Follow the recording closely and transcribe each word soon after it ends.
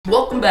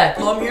Welcome back.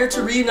 Well, I'm here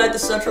to reunite the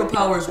Central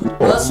Powers with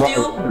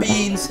Rusteel,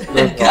 Beans,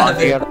 and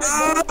Gavin.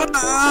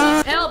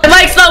 Help!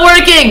 My mic's not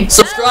working!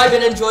 Subscribe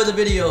and enjoy the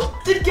video.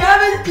 Did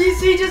Gavin's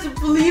PC just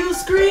blue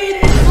screen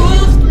and full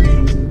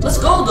screen? Let's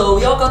go though,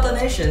 we all got the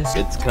nations.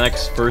 It's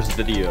Connect's first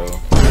video.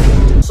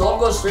 So I'm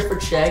going straight for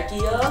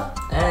Czechia,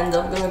 and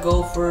I'm gonna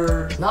go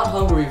for not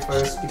Hungary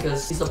first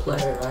because he's a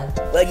player, right?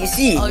 Well, you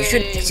see, you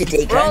should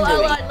take Hungary.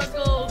 Alright, let's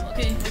go.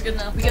 Okay, we're good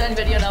now. We can end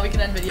video now. We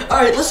can end video.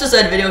 Alright, let's just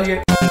end video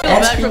here. Go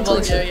back from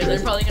Bulgaria. They're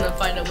probably gonna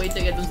find a way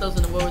to get themselves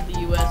in a war with the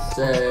US.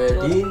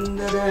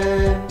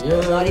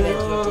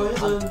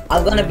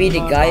 I'm gonna be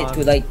the guy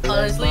to like.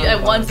 Honestly, I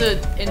want to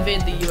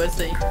invade the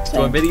USA.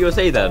 So invade the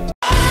USA then.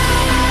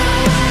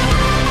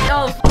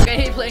 Oh, fuck, I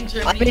hate playing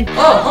Germany.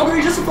 Oh,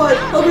 Hungary justified!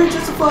 Hungary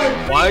justified!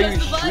 Why are you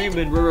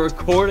streaming? We're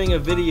recording a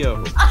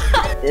video.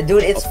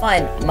 Dude, it's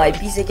fine. My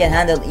PC can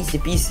handle easy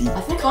PC.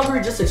 I think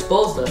Hungary just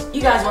exposed us.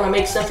 You guys want to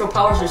make Central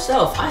Powers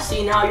yourself. I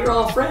see now you're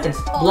all friends.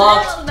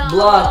 Blocked,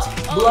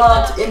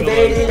 blocked,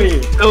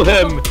 invaded. Kill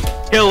him!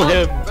 Kill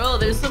him! Bro,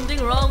 there's something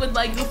wrong with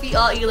my goofy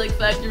like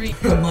factory.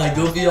 My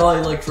goofy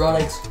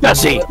electronics.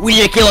 Jesse! We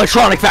make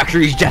electronic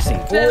factories, Jesse!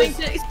 Tell them!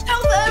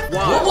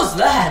 What was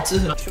that?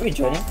 Should we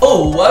join him?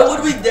 Oh, why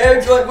would we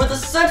dare join with the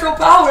Central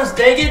Powers,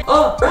 dang it?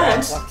 Oh,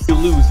 friends. You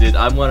lose it.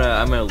 I'm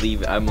gonna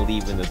leave. I'm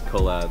leaving this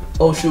collab.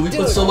 Oh shoot, we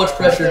put so much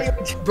pressure.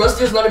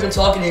 Bruster's not even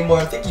talking anymore.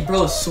 I'm thinking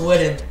bro is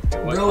sweating.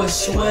 Bro is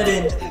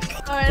sweating.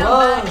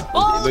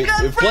 Wait,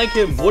 flank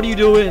him! What are you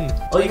doing?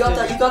 Oh, you got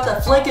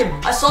that. Flank him.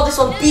 I saw this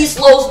on Beast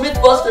Low's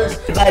Mythbusters.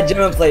 Bad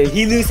German player.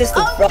 He loses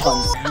to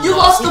France. You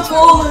lost to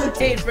Poland. I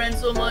hate French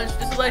so much.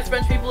 This is why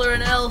French people are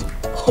in hell.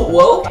 Oh,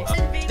 whoa.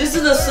 This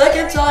is the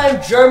second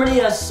time Germany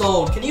has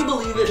sold. Can you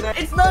believe it, man?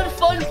 It's not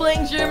fun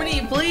playing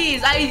Germany,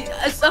 please.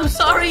 I'm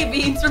sorry,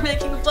 Beans, for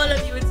making fun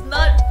of you. It's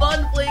not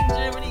fun playing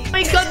Germany. Let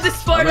me cut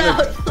this part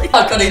out, please.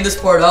 I'm not cutting this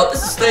part out.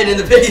 This is staying in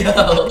the video.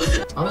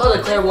 I'm gonna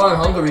declare war on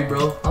Hungary,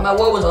 bro. I'm at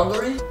war with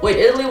Hungary. Wait,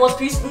 Italy wants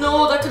peace?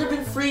 No, that could have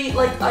been free.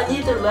 Like, I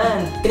need their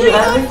land. Can you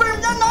have me?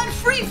 They're not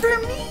free for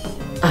me.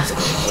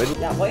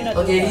 Yeah, why not?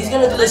 Okay, he's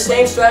gonna do the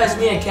same strat as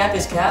me and cap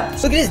his cap.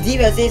 Look at this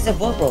defense. It's a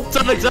ball, bro.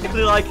 Sound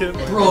exactly like him.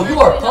 Bro, you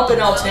are pumping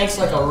out tanks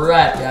like a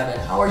rat, Gavin.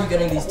 How are you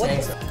getting these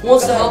tanks? Who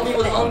wants to help me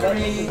with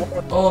Hungary?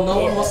 Oh, no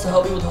one wants to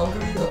help me with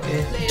Hungary?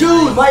 Okay.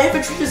 Dude, my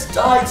infantry just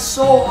died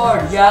so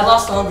hard. Yeah, I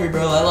lost to Hungary,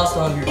 bro. I lost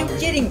to Hungary. Are you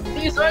kidding?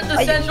 These aren't the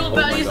central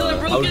powers. These are the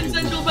broken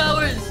central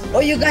powers. Oh,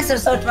 you guys are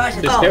so trash.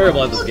 It's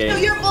terrible at this game. No,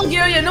 you're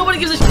Bulgaria. Nobody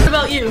gives a shit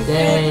about you.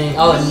 Dang,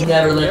 I would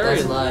never let that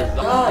slide.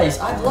 Guys,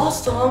 I've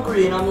lost to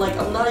Hungary and I'm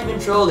not even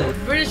trolling.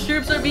 British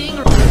troops are being.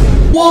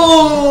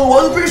 Whoa!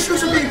 What the British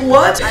troops are being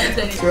what?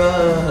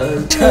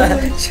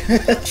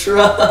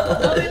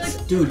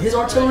 Trust. Dude, his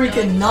artillery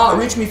cannot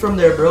reach me from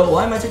there, bro.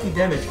 Why am I taking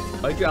damage?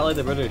 Why'd you ally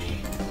the British?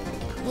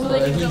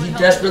 He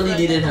desperately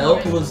needed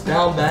help. He was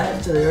down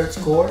bad to the Earth's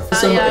core.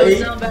 Yeah, I was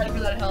down bad for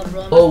that help,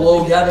 bro. Oh,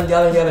 whoa, Gavin.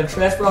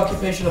 Transfer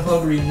occupation of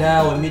Hungary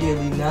now,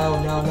 immediately, now.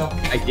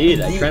 I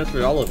did. I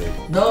transferred all of it.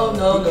 No,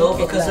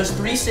 because there's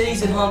 3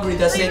 cities in Hungary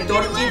that say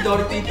Dorki.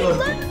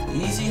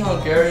 Easy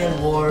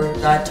Hungarian war.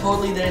 That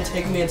totally didn't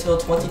take me until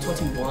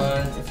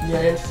 2021. If you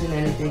had interest in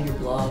anything, you're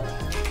blocked.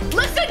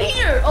 Listen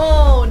here!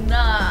 Oh,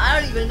 nah. I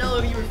don't even know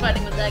if you were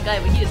fighting with that guy,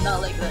 but he did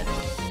not like that.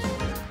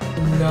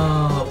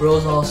 No,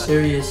 bro's all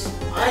serious.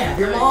 I have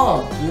your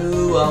mom.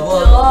 You are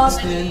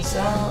lost in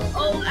sound.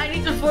 Oh, I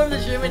need to form the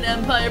German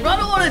Empire. Bro, I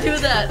don't want to do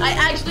that. I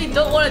actually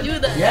don't want to do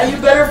that. Yeah, you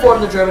better form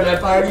the German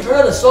Empire. You've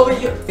heard of the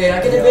Soviet Union. Okay, I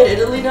can invade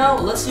Italy now.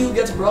 Let's see who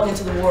gets brought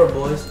into the war,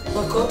 boys.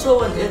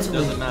 Lokoto and Italy.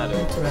 Doesn't matter.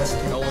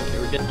 Interesting. No one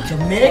can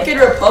Dominican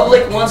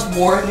Republic wants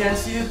war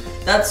against you?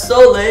 That's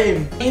so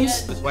lame.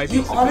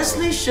 You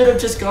honestly should have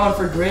just gone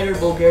for Greater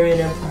Bulgarian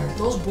Empire.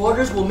 Those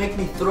borders will make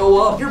me throw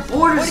up. Your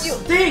borders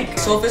stink!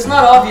 So if it's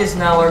not obvious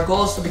now, our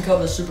goal is to become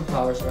the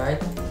superpowers,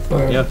 right?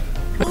 Yep.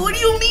 What do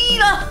you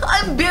mean?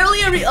 I'm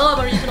barely I'm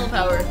a regional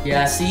power.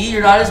 Yeah, see?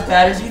 You're not as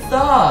bad as you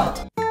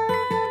thought.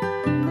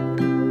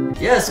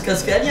 Yes,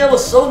 because Kenya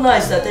was so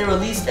nice that they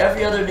released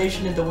every other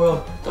nation in the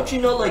world. Don't you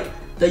know, like,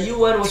 the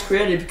UN was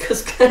created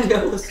because Kenya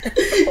was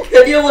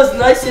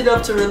nice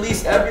enough to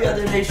release every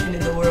other nation in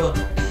the world.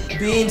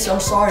 Beans, I'm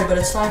sorry, but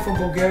it's time for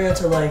Bulgaria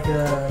to, like,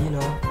 you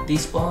know,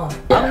 despawn.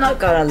 I'm not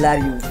gonna let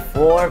you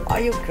form.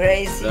 Are you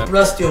crazy?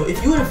 Rusteel,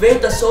 if you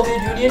invade the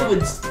Soviet Union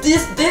with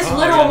this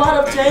little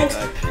amount of tanks,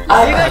 you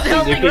guys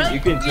are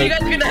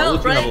gonna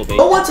help, right?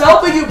 Oh, what's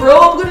helping you, bro?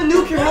 I'm gonna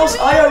nuke your house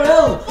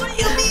IRL. What do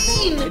you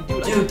mean?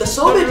 Dude, the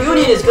Soviet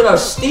Union is gonna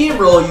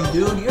steamroll you,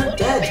 dude. You're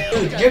dead.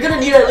 Dude, you're gonna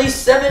need at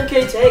least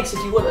 7k tanks if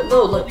you want to.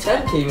 No, like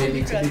 10k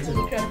maybe.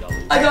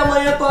 I got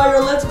my empire,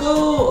 let's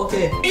go.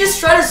 Okay. You just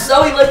try to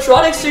sell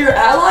electronics to your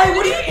ally?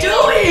 What are you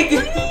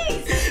doing?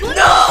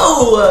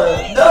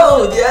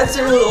 No, the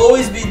answer will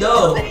always be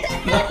no.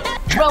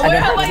 Bro, where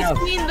have I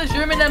seen the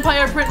German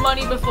Empire print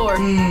money before?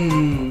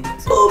 Boom,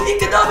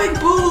 economic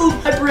boom.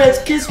 Hi,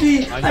 Brits, kiss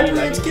me. Hi,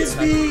 Brits, kiss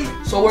me.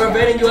 So we're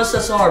invading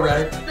USSR,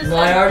 right? No,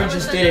 I already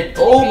just did it.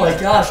 Oh my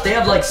gosh, they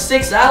have like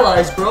 6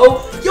 allies,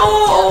 bro.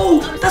 Yo,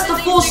 that's the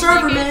full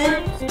server,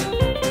 man.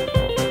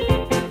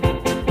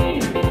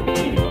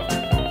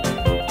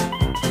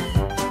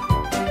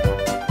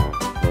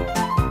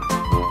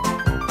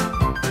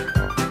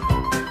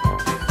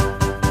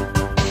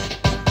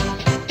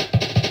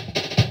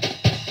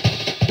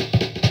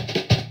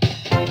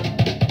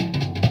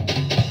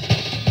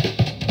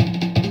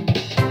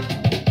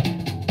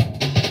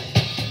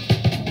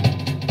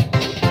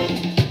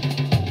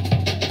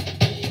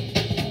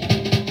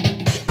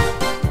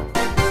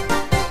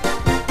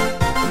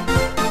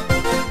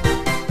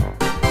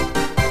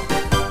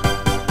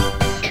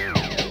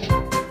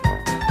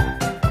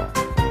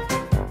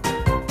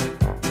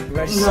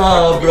 Mars.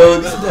 Nah, bro,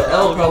 this is the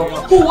L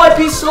problem. Oh, White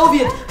Peace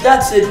Soviet!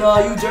 That's it, nah,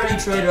 you dirty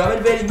traitor. I'm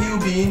invading you,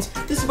 Beans.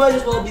 This might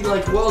as well be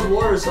like World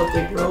War or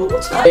something, bro.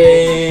 What's that?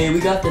 Hey, we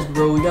got this,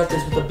 bro. We got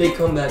this with a big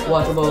comeback.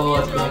 Watch.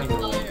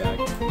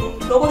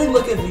 Nobody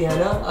look at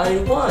Vienna. I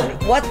won.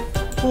 What?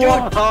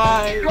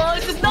 Why? Bro,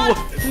 this is not.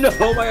 No,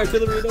 my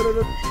artillery.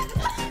 No.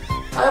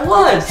 I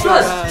won.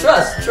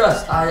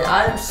 Trust.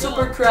 I'm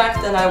super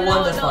cracked and I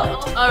won the fight.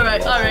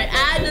 Alright.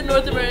 Add the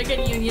North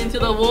American Union to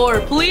the war,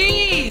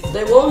 please.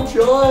 They won't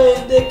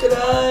join. They could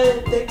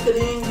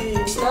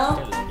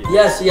now?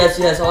 Yes.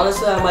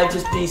 Honestly, I might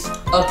just be.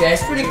 Okay,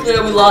 it's pretty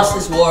clear we lost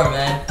this war,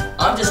 man.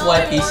 I'm just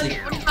white piecing.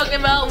 What are you talking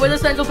about? We're the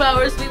Central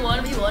Powers. We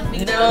won.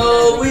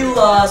 No, we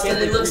lost, and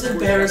it looks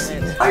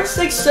embarrassing. I just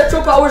think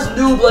Central Powers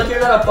noob like you're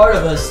not a part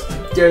of us,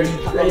 dirty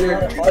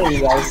traitor.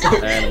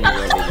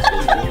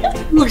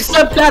 You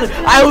accept that?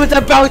 I was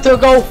about to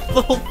go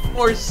full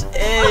force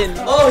in.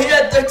 Oh, he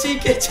had 13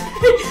 kids.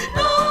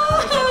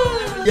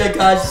 Yeah,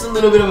 guys, just a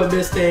little bit of a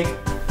mistake.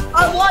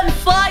 I want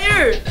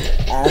fire!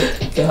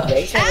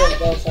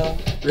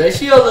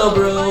 Ratio though,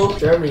 bro.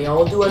 Germany, I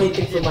will do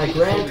anything for my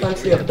grand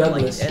country of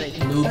Douglas.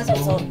 Noob.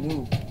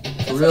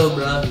 For real,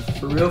 bro.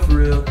 For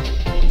real.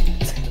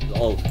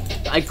 Oh,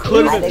 I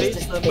could have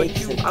faced them, but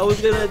I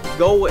was gonna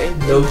go in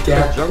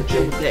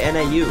conjunction with the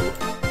NIU.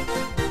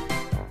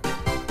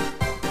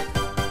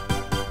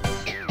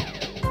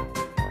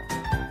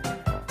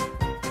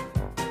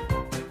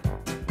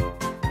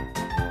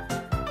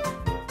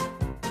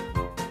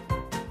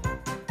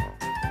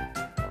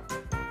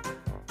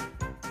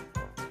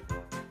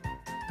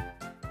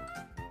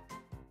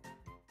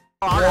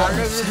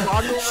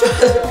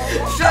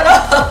 Shut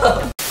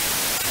up!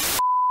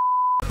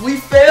 We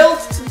failed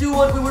to do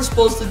what we were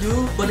supposed to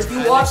do, but if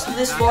you watched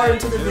this far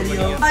into the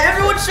video,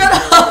 everyone shut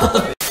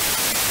up!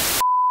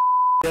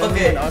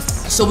 Okay,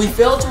 so we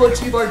failed to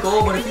achieve our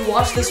goal, but if you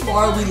watched this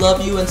far, we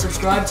love you and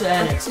subscribe to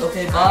Annex.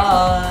 Okay,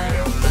 bye!